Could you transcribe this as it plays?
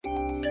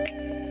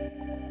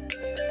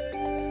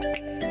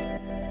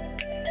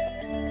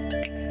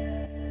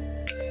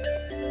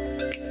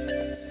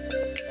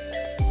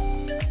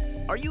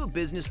Are you a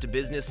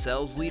business-to-business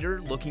sales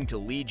leader looking to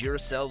lead your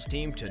sales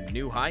team to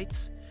new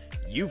heights?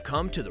 You've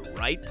come to the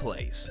right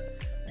place.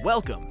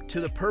 Welcome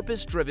to the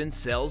Purpose-Driven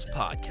Sales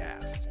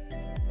Podcast.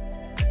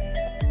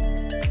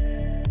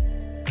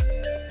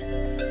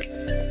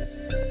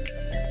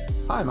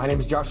 Hi, my name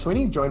is Josh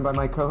Sweeney, joined by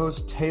my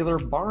co-host Taylor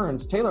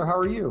Barnes. Taylor, how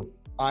are you?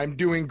 I'm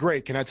doing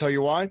great. Can I tell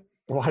you why?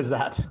 Why is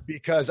that?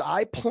 Because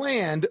I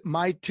planned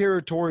my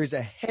territories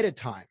ahead of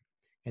time.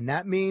 And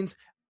that means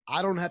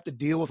I don't have to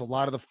deal with a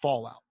lot of the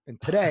fallout. And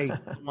today,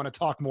 I want to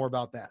talk more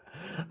about that.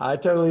 I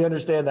totally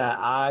understand that.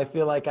 I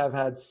feel like I've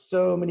had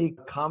so many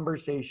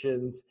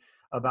conversations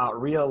about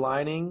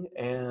realigning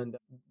and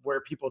where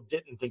people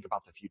didn't think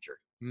about the future.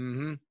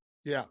 Mm-hmm.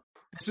 Yeah.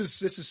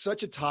 This is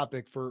such a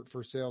topic for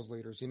sales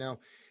leaders, you know,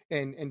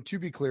 and to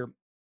be clear,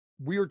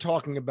 we are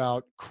talking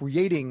about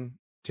creating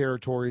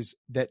territories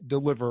that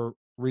deliver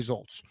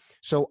results.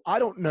 So I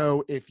don't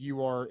know if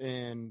you are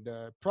in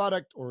the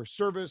product or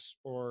service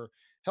or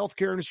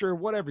healthcare industry or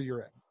whatever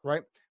you're in,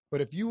 right? But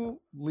if you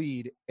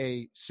lead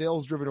a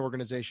sales-driven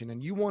organization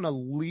and you want to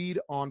lead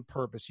on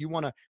purpose, you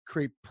want to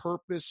create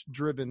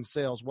purpose-driven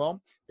sales,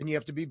 well, then you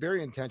have to be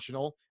very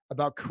intentional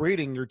about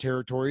creating your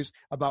territories,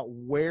 about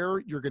where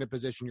you're going to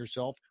position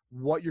yourself,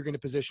 what you're going to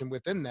position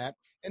within that,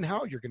 and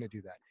how you're going to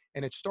do that.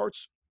 And it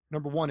starts,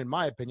 number one, in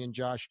my opinion,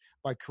 Josh,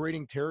 by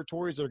creating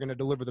territories that are going to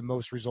deliver the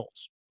most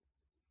results.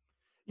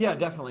 Yeah,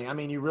 definitely. I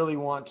mean, you really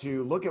want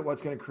to look at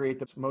what's going to create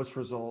the most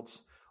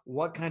results.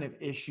 What kind of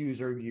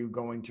issues are you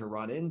going to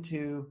run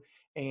into?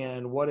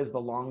 And what is the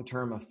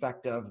long-term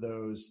effect of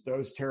those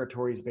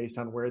territories based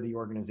on where the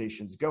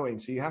organization's going?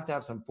 So you have to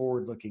have some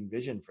forward-looking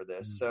vision for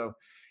this. So,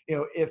 you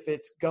know, if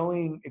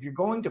you're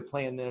going to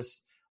plan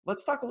this,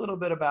 let's talk a little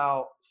bit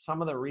about some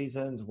of the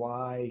reasons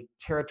why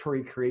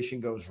territory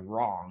creation goes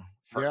wrong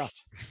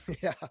first.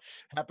 Yeah,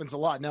 happens a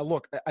lot. Now,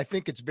 look, I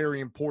think it's very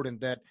important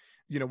that,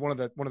 you know, one of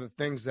the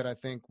things that I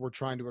think we're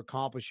trying to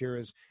accomplish here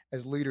is,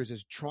 as leaders,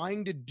 is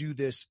trying to do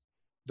this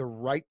the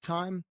right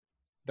time,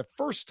 the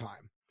first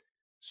time,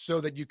 so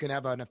that you can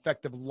have an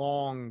effective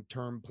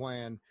long-term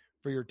plan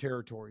for your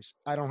territories.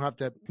 I don't have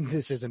to,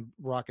 this isn't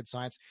rocket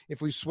science. If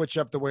we switch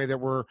up the way that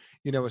we're,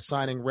 you know,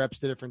 assigning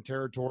reps to different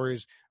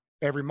territories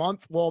every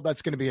month, well,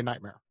 that's going to be a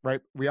nightmare,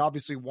 right? We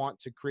obviously want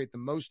to create the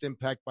most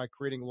impact by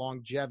creating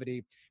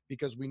longevity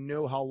because we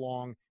know how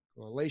long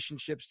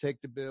relationships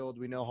take to build.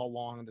 We know how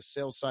long the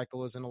sales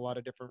cycle is in a lot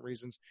of different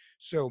reasons.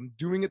 So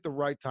doing it the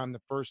right time,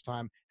 the first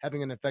time,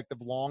 having an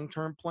effective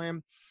long-term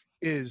plan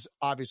is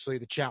obviously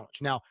the challenge.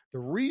 Now, the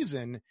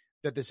reason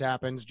that this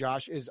happens,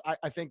 Josh, is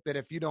I think that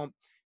if you don't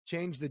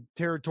change the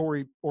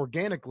territory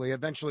organically,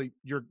 eventually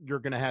you're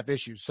going to have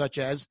issues, such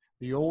as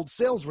the old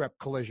sales rep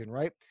collision,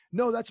 right?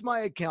 No, that's my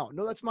account.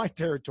 No, that's my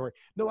territory.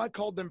 No, I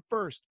called them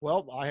first.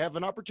 Well, I have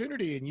an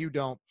opportunity and you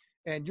don't,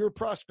 and you're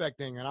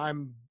prospecting and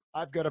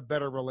I've got a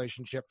better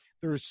relationship.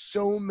 There's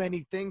so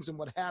many things. And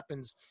what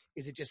happens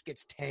is it just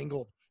gets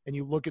tangled. And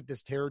you look at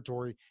this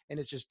territory and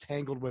it's just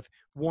tangled with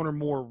one or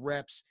more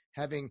reps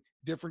having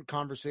different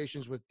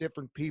conversations with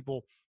different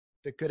people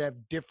that could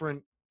have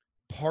different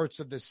parts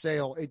of the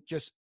sale. It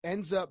just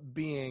ends up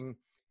being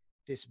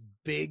this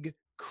big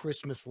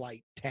Christmas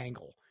light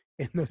tangle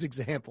in those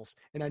examples.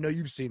 And I know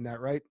you've seen that,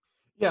 right?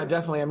 Yeah,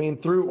 definitely. I mean,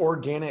 through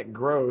organic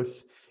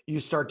growth, you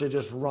start to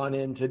just run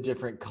into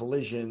different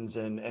collisions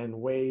and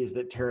ways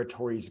that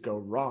territories go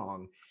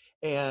wrong.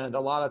 And a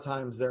lot of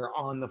times they're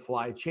on the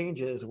fly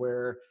changes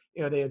where,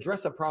 you know, they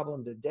address a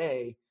problem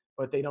today,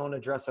 but they don't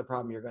address a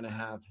problem you're going to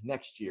have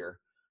next year.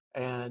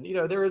 And, you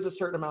know, there is a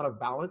certain amount of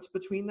balance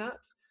between that.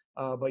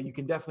 But you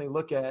can definitely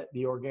look at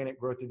the organic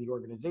growth of the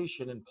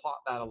organization and plot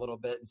that a little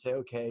bit and say,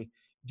 okay,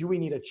 do we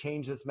need to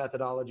change this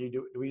methodology?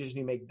 Do we just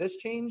need to make this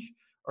change?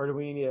 Or do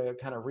we need to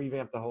kind of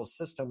revamp the whole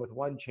system with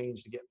one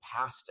change to get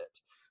past it?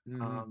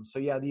 Mm-hmm. So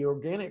yeah, the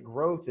organic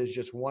growth is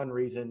just one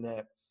reason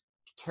that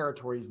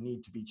territories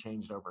need to be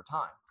changed over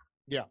time.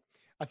 Yeah.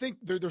 I think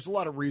there's a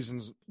lot of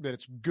reasons that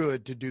it's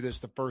good to do this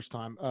the first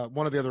time.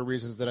 One of the other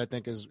reasons that I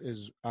think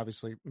is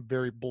obviously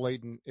very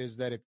blatant is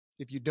that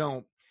if you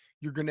don't,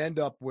 you're going to end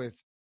up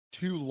with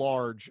too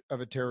large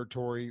of a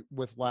territory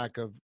with lack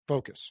of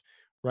focus,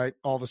 right?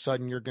 All of a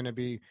sudden you're going to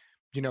be,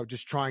 you know,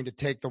 just trying to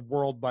take the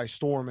world by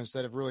storm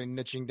instead of really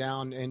niching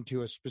down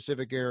into a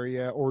specific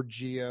area or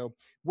geo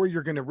where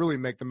you're going to really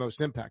make the most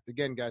impact.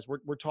 Again, guys,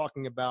 we're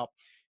talking about,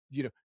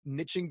 you know,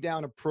 niching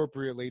down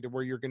appropriately to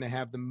where you're going to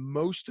have the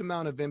most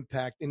amount of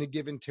impact in a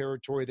given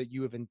territory that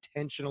you have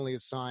intentionally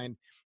assigned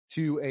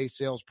to a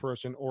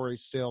salesperson or a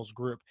sales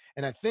group.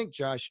 And I think,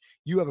 Josh,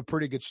 you have a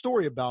pretty good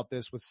story about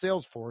this with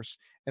Salesforce,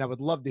 and I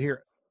would love to hear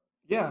it.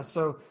 Yeah.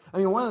 So, I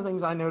mean, one of the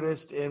things I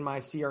noticed in my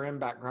CRM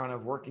background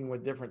of working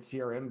with different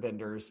CRM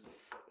vendors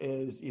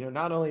is, you know,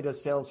 not only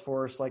does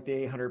Salesforce like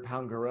the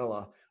 800-pound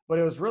gorilla, but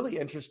it was really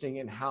interesting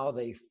in how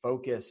they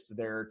focused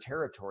their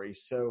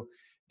territories. So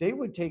they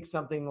would take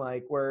something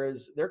like,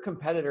 whereas their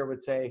competitor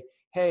would say,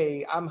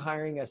 hey, I'm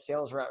hiring a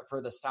sales rep for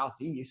the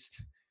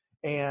Southeast,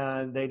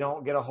 and they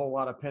don't get a whole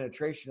lot of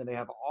penetration and they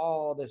have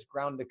all this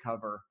ground to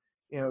cover.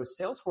 You know,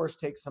 Salesforce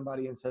takes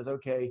somebody and says,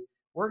 okay,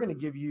 we're going to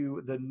give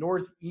you the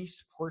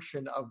northeast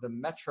portion of the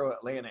metro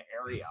Atlanta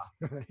area.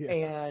 Yeah.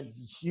 And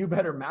you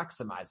better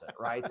maximize it,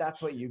 right?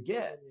 That's what you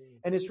get.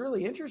 And it's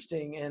really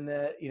interesting in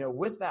that,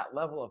 with that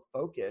level of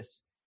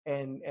focus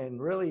and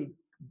really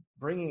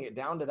bringing it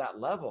down to that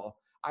level,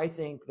 I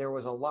think there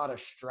was a lot of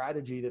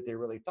strategy that they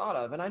really thought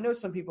of. And I know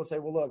some people say,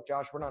 well, look,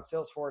 Josh, we're not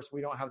Salesforce. We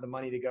don't have the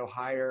money to go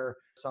hire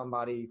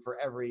somebody for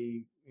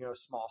every,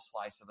 small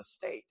slice of a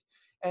state.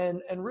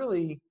 And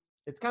really,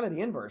 it's kind of the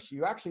inverse.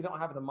 You actually don't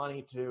have the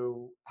money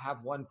to have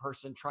one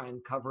person try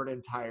and cover an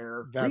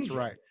entire That's region,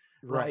 right.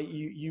 right?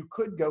 You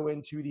could go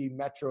into the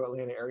metro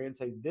Atlanta area and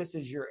say, this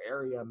is your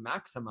area,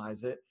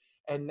 maximize it.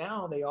 And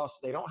now they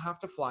don't have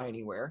to fly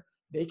anywhere.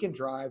 They can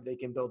drive, they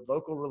can build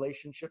local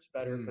relationships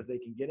better because they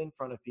can get in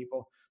front of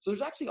people. So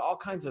there's actually all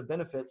kinds of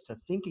benefits to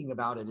thinking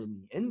about it in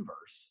the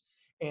inverse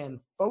and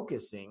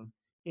focusing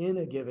in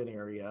a given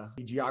area,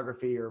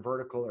 geography or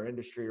vertical or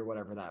industry or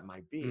whatever that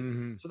might be.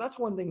 Mm-hmm. So that's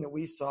one thing that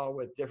we saw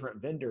with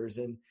different vendors.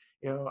 And,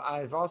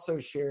 I've also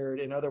shared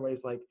in other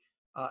ways, like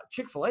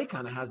Chick-fil-A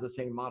kind of has the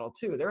same model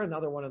too. They're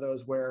another one of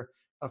those where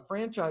a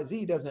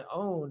franchisee doesn't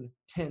own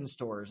 10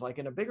 stores. Like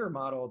in a bigger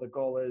model, the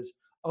goal is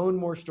own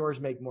more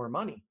stores, make more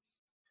money.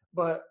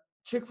 But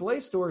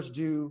Chick-fil-A stores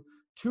do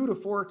 2 to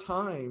 4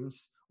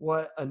 times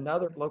what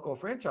another local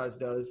franchise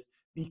does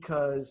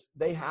because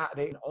they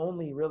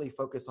only really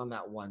focus on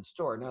that one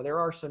store. Now, there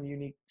are some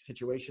unique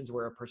situations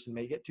where a person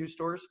may get 2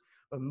 stores,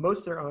 but most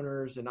of their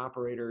owners and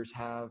operators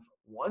have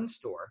 1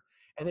 store,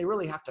 and they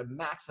really have to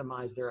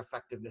maximize their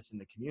effectiveness in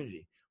the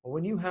community. Well,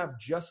 when you have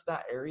just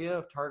that area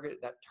of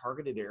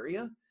targeted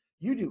area,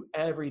 you do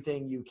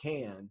everything you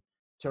can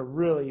to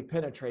really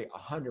penetrate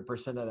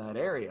 100% of that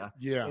area.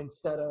 Yeah.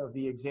 Instead of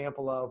the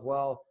example of,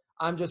 well,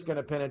 I'm just going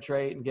to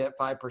penetrate and get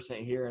 5%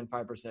 here and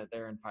 5%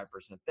 there and 5%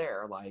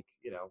 there, like,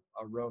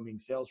 a roaming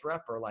sales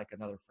rep or like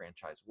another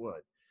franchise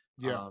would.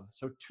 Yeah.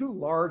 So too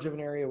large of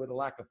an area with a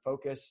lack of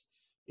focus,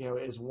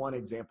 is one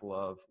example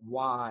of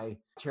why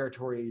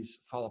territories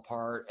fall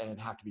apart and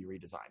have to be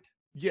redesigned.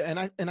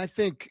 Yeah. And I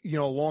think,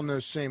 along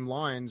those same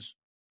lines,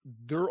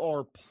 there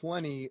are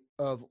plenty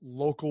of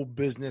local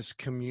business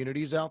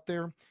communities out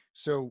there.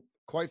 So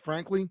quite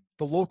frankly,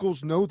 the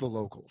locals know the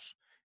locals.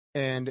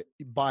 And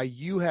by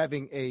you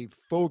having a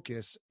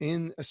focus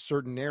in a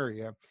certain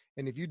area,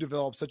 and if you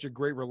develop such a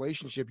great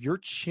relationship, your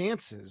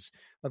chances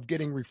of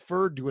getting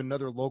referred to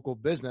another local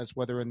business,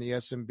 whether in the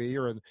SMB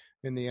or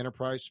in the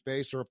enterprise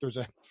space, or if there's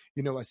a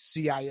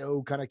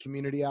CIO kind of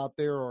community out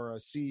there or a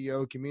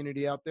CEO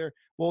community out there,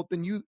 well,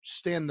 then you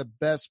stand the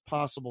best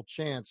possible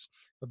chance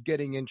of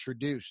getting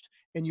introduced.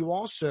 And you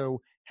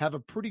also have a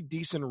pretty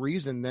decent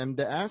reason then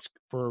to ask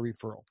for a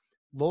referral.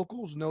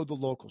 Locals know the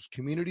locals.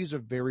 Community is a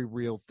very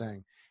real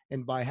thing.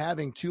 And by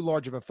having too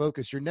large of a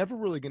focus, you're never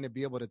really going to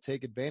be able to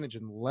take advantage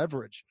and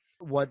leverage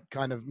what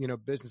kind of,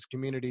 business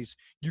communities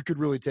you could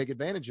really take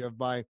advantage of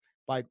by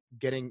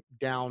getting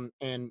down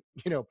and,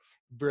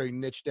 very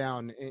niche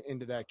down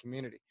into that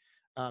community.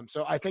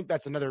 So I think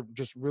that's another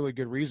just really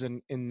good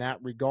reason in that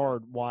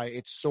regard why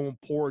it's so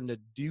important to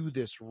do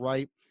this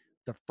right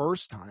the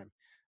first time.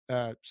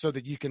 So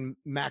that you can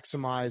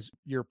maximize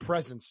your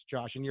presence,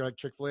 Josh. And you're like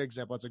Chick-fil-A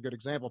example. That's a good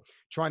example.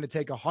 Trying to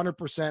take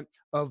 100%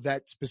 of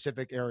that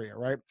specific area,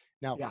 right?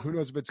 Now, Who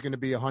knows if it's going to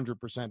be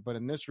 100%, but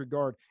in this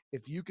regard,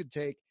 if you could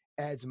take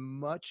as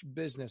much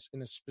business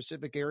in a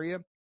specific area,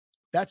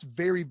 that's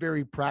very,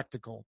 very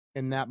practical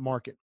in that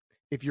market.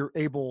 If you're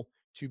able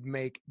to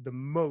make the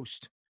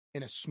most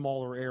in a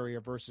smaller area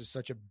versus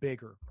such a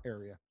bigger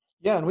area.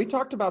 Yeah. And we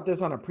talked about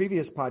this on a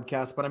previous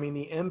podcast, but I mean,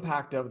 the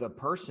impact of the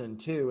person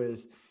too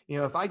is,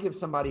 if I give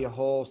somebody a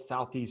whole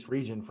Southeast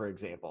region, for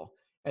example,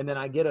 and then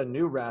I get a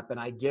new rep and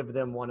I give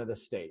them one of the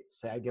states,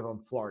 say I give them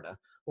Florida.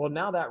 Well,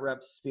 now that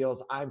rep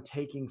feels I'm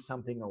taking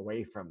something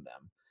away from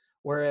them.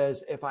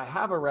 Whereas if I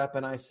have a rep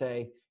and I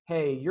say,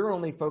 hey, you're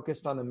only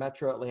focused on the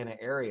metro Atlanta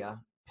area,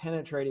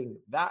 penetrating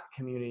that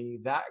community,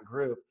 that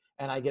group,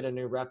 and I get a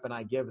new rep and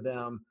I give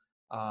them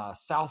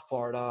South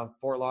Florida,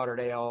 Fort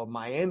Lauderdale,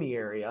 Miami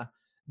area,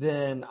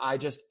 then I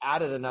just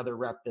added another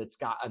rep that's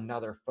got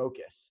another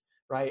focus,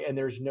 right? And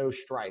there's no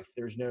strife,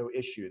 there's no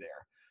issue there.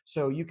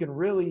 So you can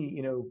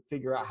really,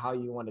 figure out how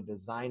you want to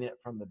design it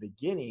from the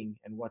beginning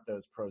and what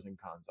those pros and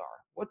cons are.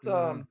 What's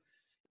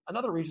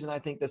another reason I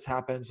think this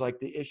happens, like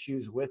the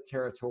issues with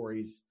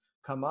territories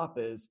come up,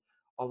 is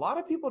a lot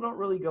of people don't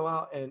really go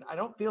out, and I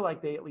don't feel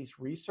like they at least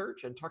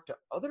research and talk to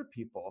other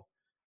people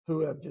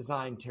who have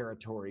designed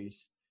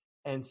territories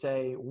and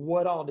say,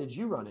 what all did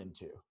you run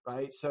into,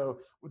 right? So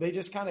they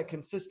just kind of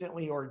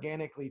consistently,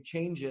 organically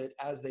change it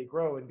as they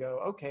grow and go,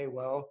 okay,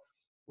 well,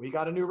 we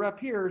got a new rep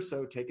here,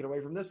 so take it away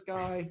from this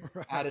guy,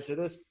 right, add it to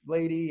this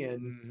lady,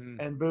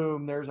 and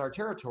boom, there's our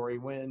territory.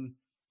 When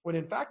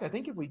in fact, I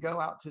think if we go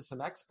out to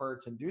some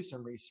experts and do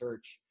some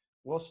research,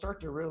 we'll start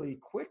to really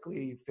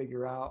quickly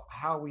figure out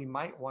how we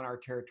might want our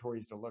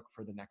territories to look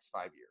for the next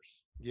 5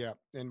 years. Yeah.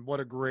 And what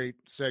a great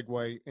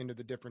segue into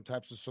the different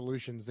types of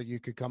solutions that you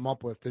could come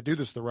up with to do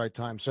this the right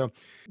time. So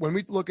when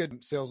we look at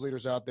sales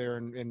leaders out there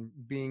and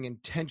being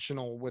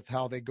intentional with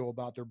how they go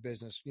about their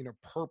business,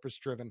 purpose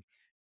driven,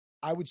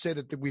 I would say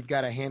that we've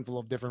got a handful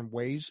of different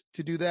ways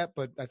to do that,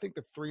 but I think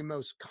the three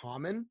most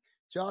common,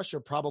 Josh, are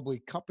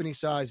probably company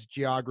size,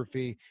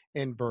 geography,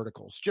 and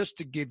verticals, just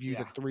to give you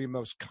the three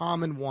most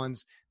common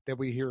ones that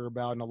we hear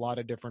about in a lot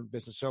of different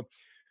business. So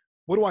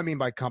what do I mean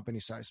by company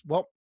size?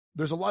 Well,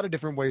 there's a lot of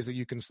different ways that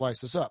you can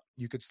slice this up.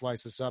 You could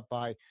slice this up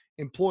by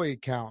employee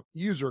count,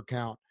 user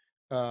count,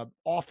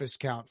 office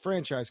count,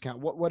 franchise count,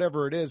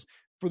 whatever it is.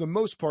 For the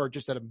most part,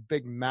 just at a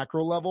big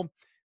macro level,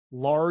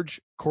 large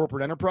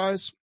corporate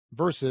enterprise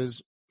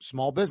versus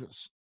small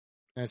business,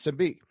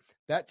 SMB.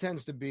 That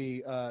tends to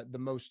be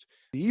the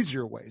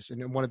easier ways.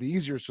 And one of the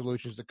easier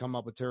solutions to come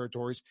up with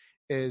territories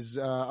is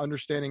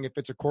understanding if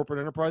it's a corporate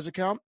enterprise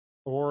account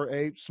or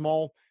a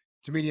small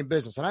to medium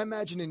business. And I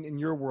imagine in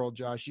your world,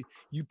 Josh,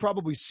 you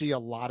probably see a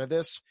lot of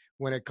this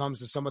when it comes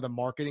to some of the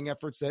marketing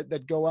efforts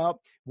that go out,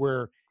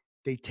 where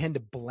they tend to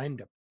blend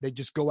them. They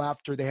just go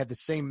after, they have the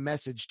same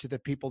message to the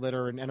people that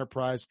are an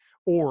enterprise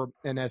or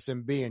an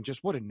SMB. And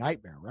just what a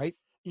nightmare, right?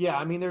 Yeah,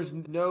 I mean, there's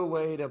no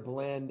way to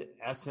blend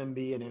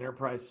SMB and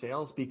enterprise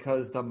sales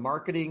because the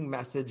marketing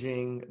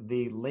messaging,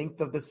 the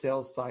length of the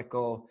sales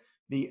cycle,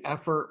 the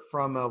effort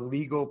from a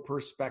legal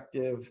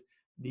perspective,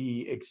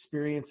 the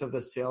experience of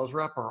the sales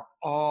rep are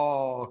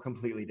all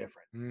completely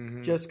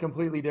different, just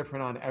completely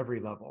different on every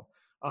level.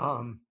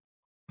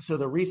 So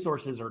the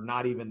resources are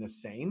not even the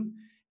same.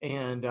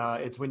 And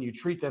it's when you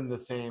treat them the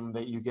same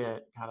that you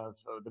get kind of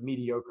the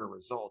mediocre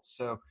results.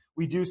 So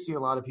we do see a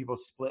lot of people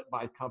split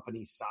by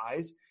company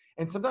size.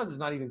 And sometimes it's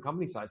not even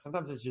company size.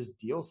 Sometimes it's just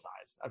deal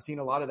size. I've seen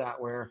a lot of that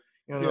where,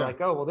 they're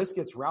like, oh, well, this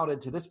gets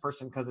routed to this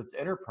person because it's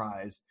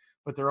enterprise,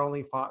 but they're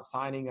only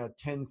signing a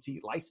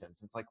 10-seat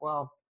license. It's like,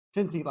 well,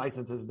 10-seat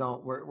licenses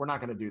we're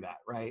not going to do that,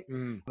 right?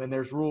 And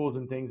there's rules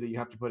and things that you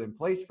have to put in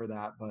place for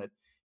that. But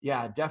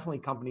yeah, definitely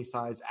company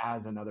size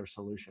as another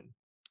solution.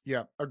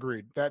 Yeah,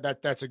 agreed.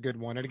 That's a good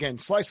one. And again,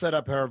 slice that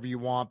up however you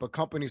want, but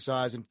company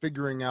size and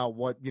figuring out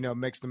what,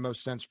 makes the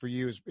most sense for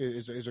you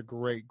is a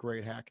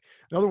great hack.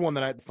 Another one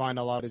that I find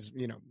a lot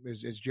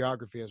is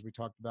geography, as we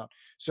talked about.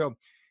 So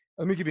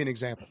let me give you an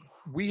example.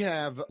 We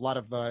have a lot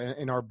of,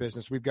 in our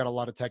business, we've got a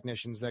lot of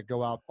technicians that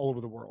go out all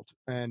over the world.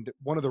 And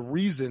one of the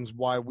reasons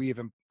why we have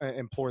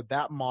employed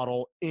that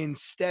model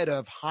instead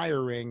of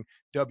hiring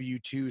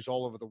W-2s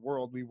all over the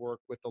world, we work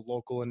with the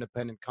local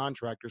independent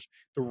contractors.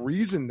 The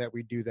reason that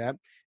we do that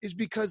is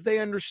because they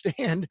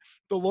understand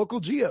the local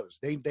geos.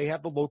 They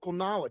have the local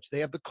knowledge. They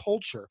have the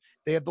culture.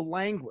 They have the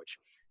language.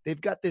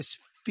 They've got this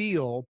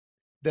feel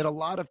that a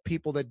lot of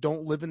people that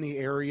don't live in the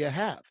area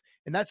have.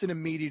 And that's an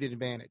immediate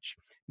advantage.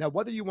 Now,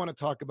 whether you want to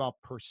talk about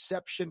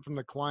perception from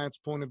the client's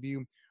point of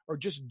view or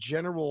just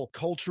general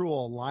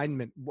cultural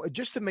alignment,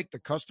 just to make the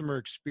customer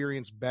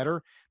experience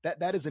better,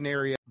 that is an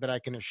area that I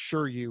can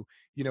assure you,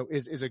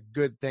 is a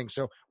good thing.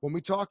 So when we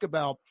talk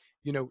about,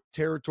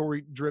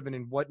 territory driven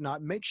and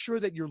whatnot, make sure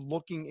that you're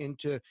looking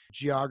into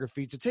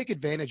geography to take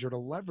advantage or to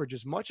leverage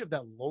as much of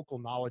that local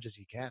knowledge as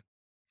you can.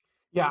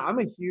 Yeah, I'm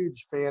a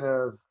huge fan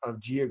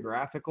of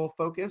geographical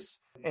focus,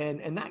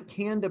 and that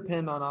can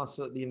depend on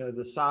also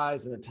the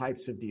size and the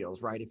types of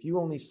deals, right? If you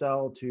only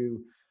sell to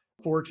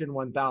Fortune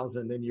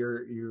 1000, then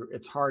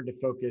it's hard to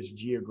focus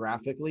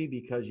geographically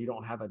because you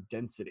don't have a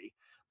density.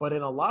 But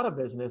in a lot of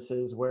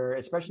businesses where,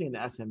 especially in the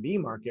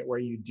SMB market, where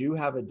you do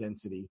have a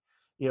density,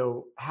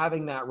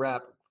 having that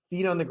rep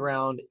feet on the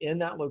ground in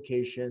that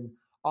location,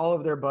 all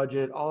of their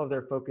budget, all of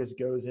their focus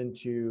goes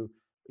into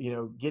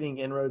getting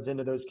inroads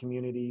into those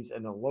communities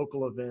and the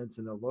local events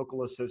and the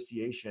local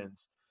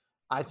associations,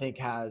 I think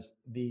has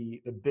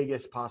the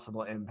biggest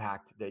possible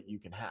impact that you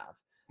can have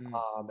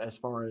as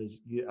far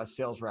as a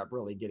sales rep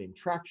really getting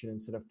traction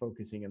instead of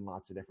focusing in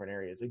lots of different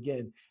areas.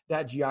 Again,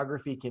 that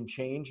geography can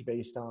change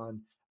based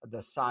on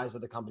the size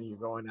of the company you're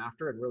going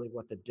after and really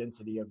what the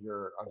density of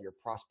your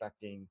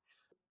prospecting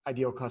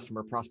ideal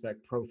customer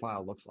prospect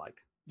profile looks like.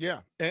 Yeah.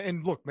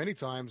 And look, many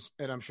times,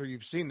 and I'm sure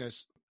you've seen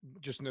this,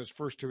 just in those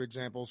first two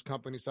examples,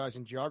 company size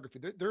and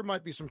geography, there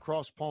might be some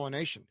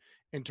cross-pollination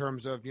in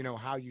terms of,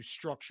 how you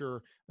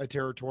structure a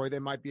territory. There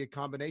might be a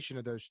combination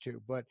of those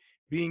two, but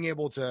being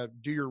able to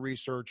do your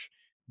research,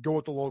 go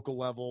at the local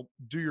level,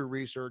 do your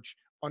research,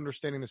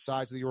 understanding the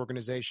size of the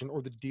organization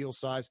or the deal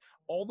size,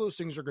 all those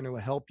things are going to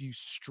help you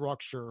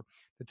structure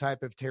the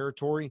type of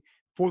territory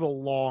for the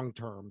long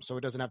term. So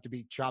it doesn't have to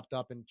be chopped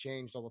up and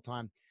changed all the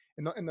time.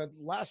 And the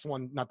last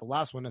one, not the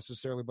last one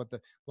necessarily, but the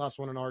last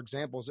one in our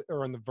examples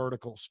are in the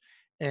verticals.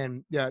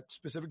 And yeah,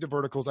 specific to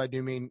verticals, I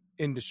do mean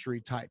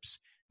industry types.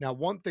 Now,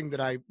 one thing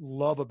that I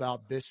love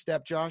about this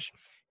step, Josh,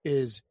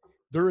 is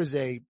there is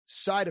a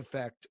side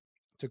effect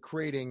to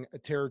creating a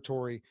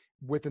territory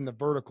within the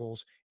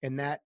verticals, and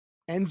that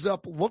ends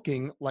up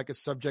looking like a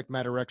subject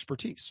matter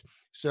expertise.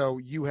 So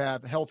you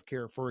have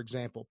healthcare, for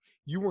example.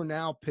 You are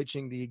now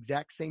pitching the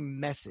exact same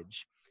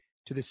message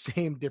to the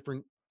same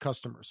different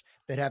customers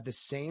that have the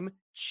same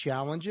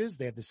challenges,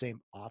 they have the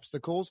same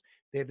obstacles,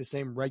 they have the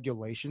same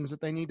regulations that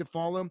they need to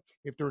follow.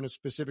 If they're in a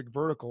specific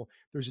vertical,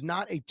 there's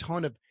not a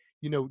ton of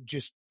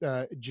just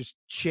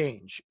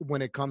change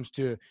when it comes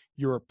to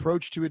your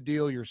approach to a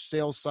deal, your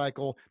sales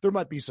cycle. There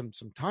might be some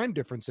time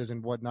differences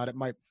and whatnot. It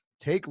might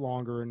take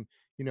longer and,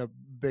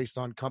 based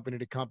on company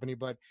to company.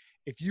 But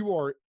if you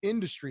are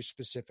industry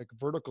specific,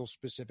 vertical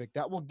specific,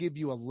 that will give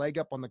you a leg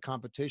up on the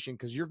competition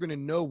because you're going to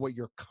know what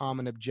your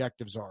common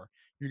objectives are.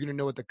 You're going to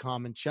know what the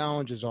common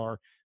challenges are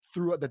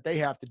that they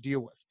have to deal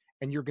with.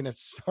 And you're going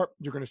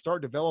to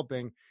start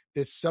developing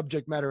this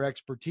subject matter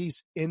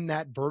expertise in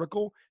that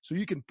vertical so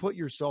you can put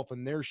yourself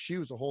in their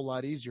shoes a whole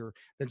lot easier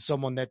than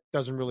someone that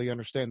doesn't really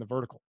understand the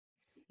vertical.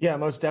 Yeah,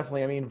 most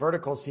definitely. I mean,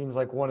 vertical seems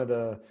like one of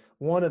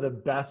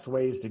the best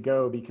ways to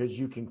go because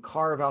you can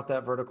carve out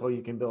that vertical.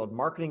 You can build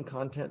marketing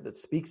content that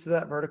speaks to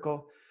that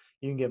vertical.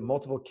 You can get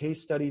multiple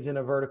case studies in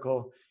a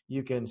vertical.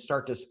 You can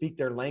start to speak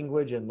their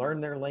language and learn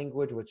their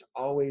language, which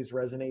always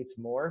resonates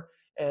more.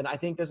 And I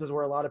think this is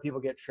where a lot of people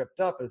get tripped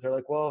up is they're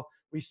like, well,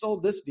 we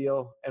sold this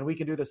deal and we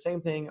can do the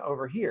same thing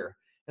over here.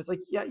 It's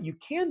like, yeah, you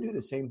can do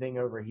the same thing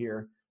over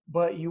here,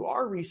 but you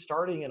are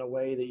restarting in a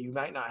way that you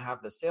might not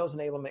have the sales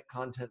enablement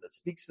content that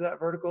speaks to that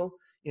vertical.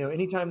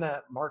 Anytime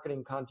that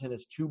marketing content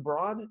is too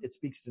broad, it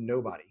speaks to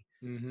nobody,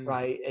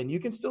 right? And you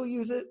can still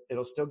use it.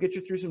 It'll still get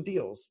you through some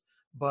deals,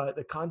 but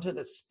the content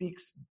that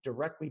speaks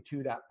directly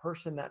to that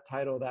person, that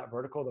title, that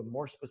vertical, the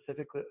more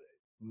specific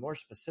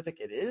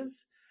it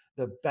is,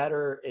 the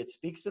better it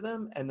speaks to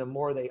them. And the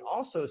more they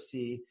also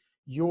see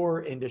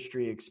your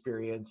industry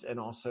experience and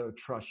also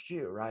trust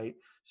you, right?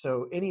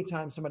 So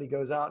anytime somebody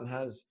goes out and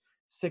has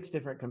 6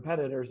 different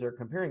competitors they're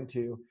comparing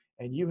to,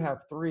 and you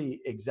have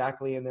 3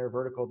 exactly in their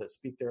vertical that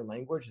speak their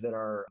language that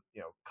are,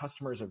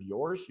 customers of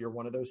yours, you're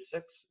one of those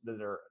 6 that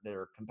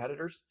are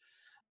competitors,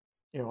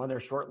 on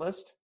their short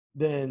list,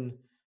 then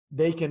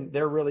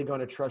they're really going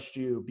to trust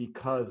you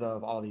because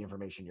of all the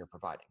information you're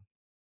providing.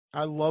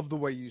 I love the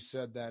way you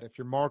said that. If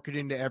you're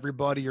marketing to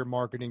everybody, you're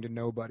marketing to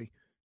nobody.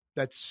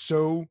 That's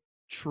so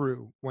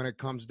true when it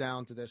comes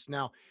down to this.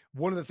 Now,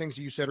 one of the things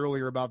that you said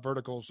earlier about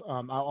verticals,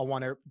 I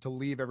want to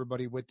leave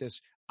everybody with this.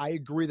 I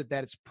agree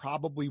that it's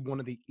probably one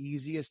of the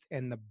easiest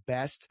and the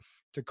best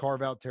to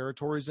carve out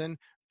territories in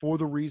for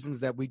the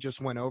reasons that we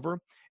just went over.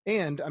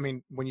 And I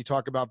mean, when you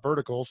talk about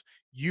verticals,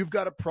 you've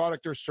got a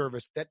product or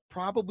service that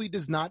probably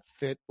does not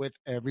fit with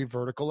every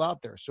vertical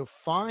out there. So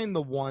find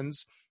the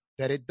ones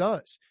that it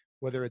does,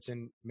 whether it's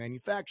in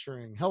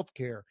manufacturing,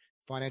 healthcare,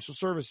 financial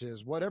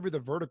services, whatever the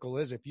vertical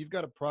is. If you've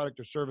got a product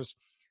or service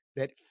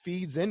that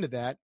feeds into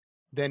that,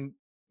 then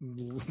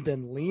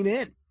lean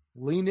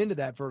into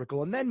that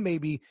vertical. And then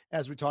maybe,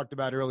 as we talked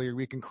about earlier,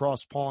 we can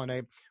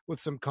cross-pollinate with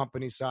some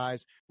company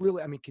size.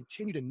 Really,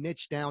 continue to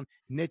niche down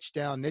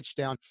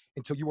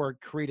until you are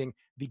creating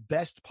the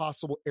best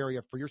possible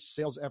area for your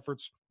sales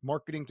efforts,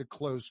 marketing to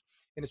close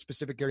in a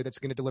specific area that's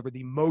going to deliver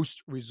the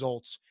most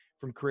results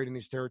from creating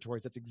these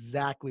territories. That's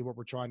exactly what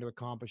we're trying to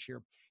accomplish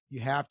here. You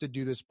have to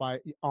do this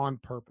on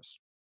purpose.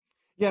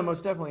 Yeah,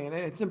 most definitely. And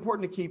it's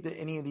important to keep that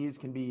any of these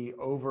can be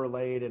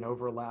overlaid and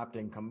overlapped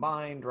and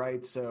combined,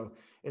 right? So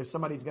if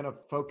somebody's going to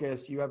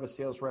focus, you have a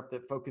sales rep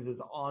that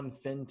focuses on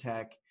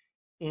fintech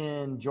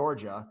in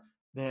Georgia,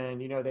 then,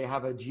 they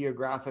have a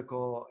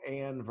geographical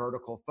and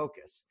vertical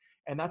focus.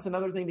 And that's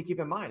another thing to keep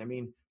in mind. I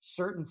mean,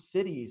 certain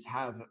cities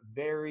have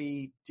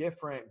very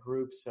different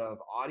groups of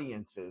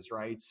audiences,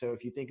 right? So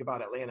if you think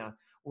about Atlanta,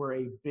 we're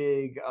a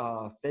big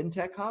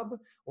fintech hub.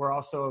 We're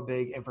also a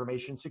big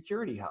information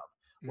security hub.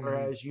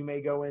 Whereas you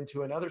may go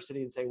into another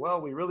city and say,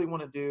 well, we really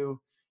want to do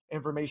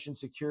information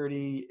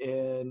security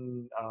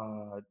in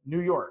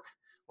New York.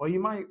 Well, you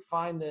might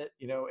find that,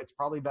 it's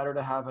probably better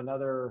to have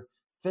another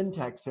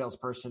fintech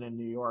salesperson in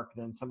New York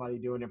than somebody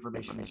doing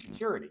information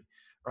security,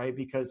 right?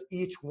 Because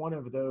each one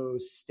of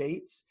those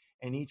states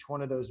and each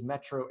one of those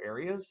metro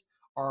areas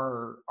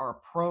are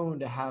prone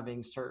to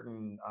having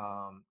certain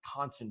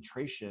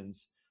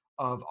concentrations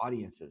of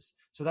audiences.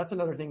 So that's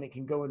another thing that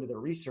can go into the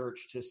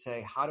research to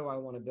say, how do I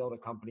want to build a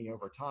company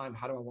over time?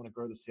 How do I want to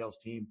grow the sales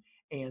team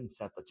and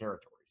set the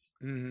territories?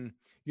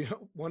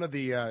 One of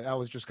the, I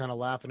was just kind of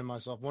laughing to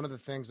myself. One of the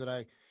things that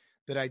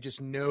I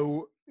just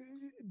know,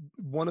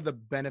 one of the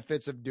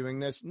benefits of doing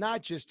this,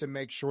 not just to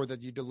make sure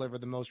that you deliver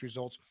the most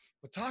results,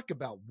 but talk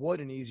about what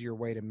an easier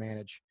way to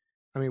manage.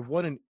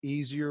 What an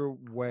easier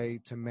way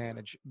to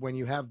manage when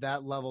you have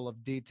that level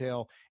of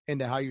detail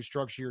into how you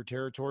structure your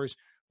territories.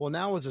 Well,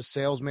 now as a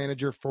sales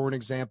manager, for an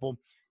example,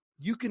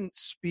 you can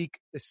speak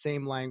the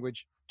same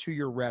language to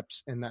your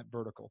reps in that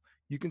vertical.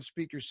 You can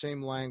speak your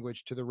same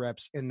language to the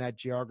reps in that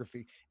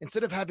geography.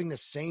 Instead of having the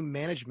same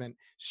management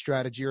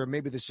strategy or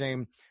maybe the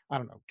same,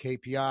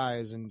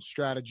 KPIs and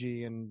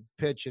strategy and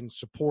pitch and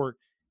support,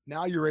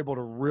 now you're able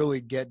to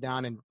really get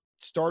down and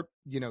start,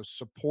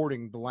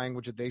 supporting the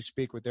language that they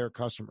speak with their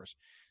customers.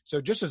 So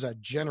just as a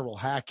general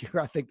hack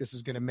here, I think this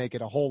is going to make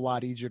it a whole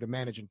lot easier to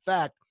manage. In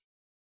fact,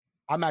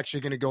 I'm actually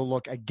going to go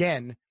look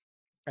again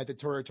at the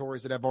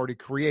territories that I've already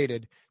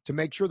created to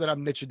make sure that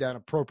I'm niching down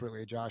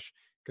appropriately, Josh.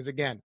 Because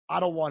again, I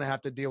don't want to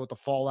have to deal with the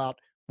fallout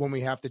when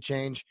we have to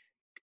change.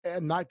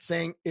 I'm not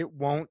saying it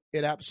won't,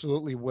 it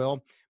absolutely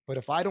will. But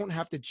if I don't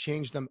have to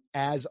change them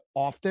as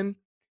often,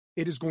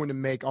 it is going to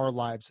make our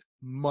lives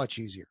much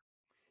easier.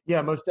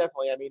 Yeah, most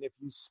definitely. If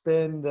you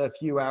spend a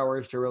few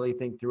hours to really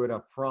think through it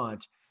up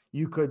front,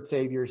 you could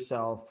save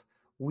yourself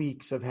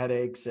weeks of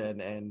headaches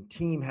and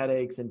team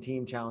headaches and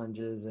team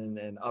challenges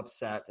and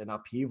upset and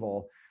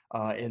upheaval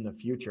in the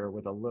future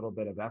with a little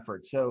bit of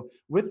effort. So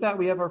with that,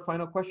 we have our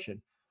final question.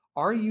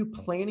 Are you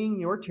planning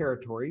your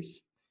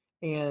territories,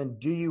 and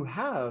do you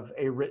have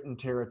a written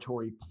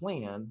territory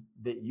plan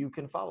that you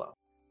can follow?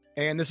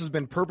 And this has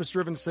been Purpose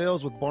Driven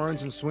Sales with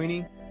Barnes and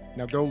Sweeney.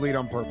 Now go lead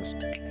on purpose.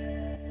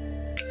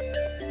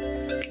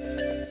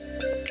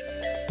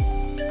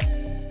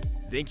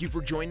 Thank you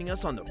for joining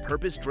us on the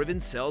Purpose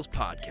Driven Sales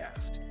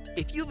Podcast.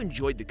 If you've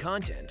enjoyed the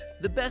content,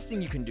 the best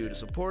thing you can do to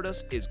support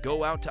us is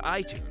go out to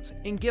iTunes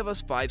and give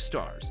us 5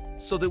 stars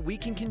so that we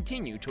can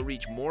continue to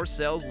reach more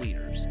sales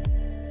leaders.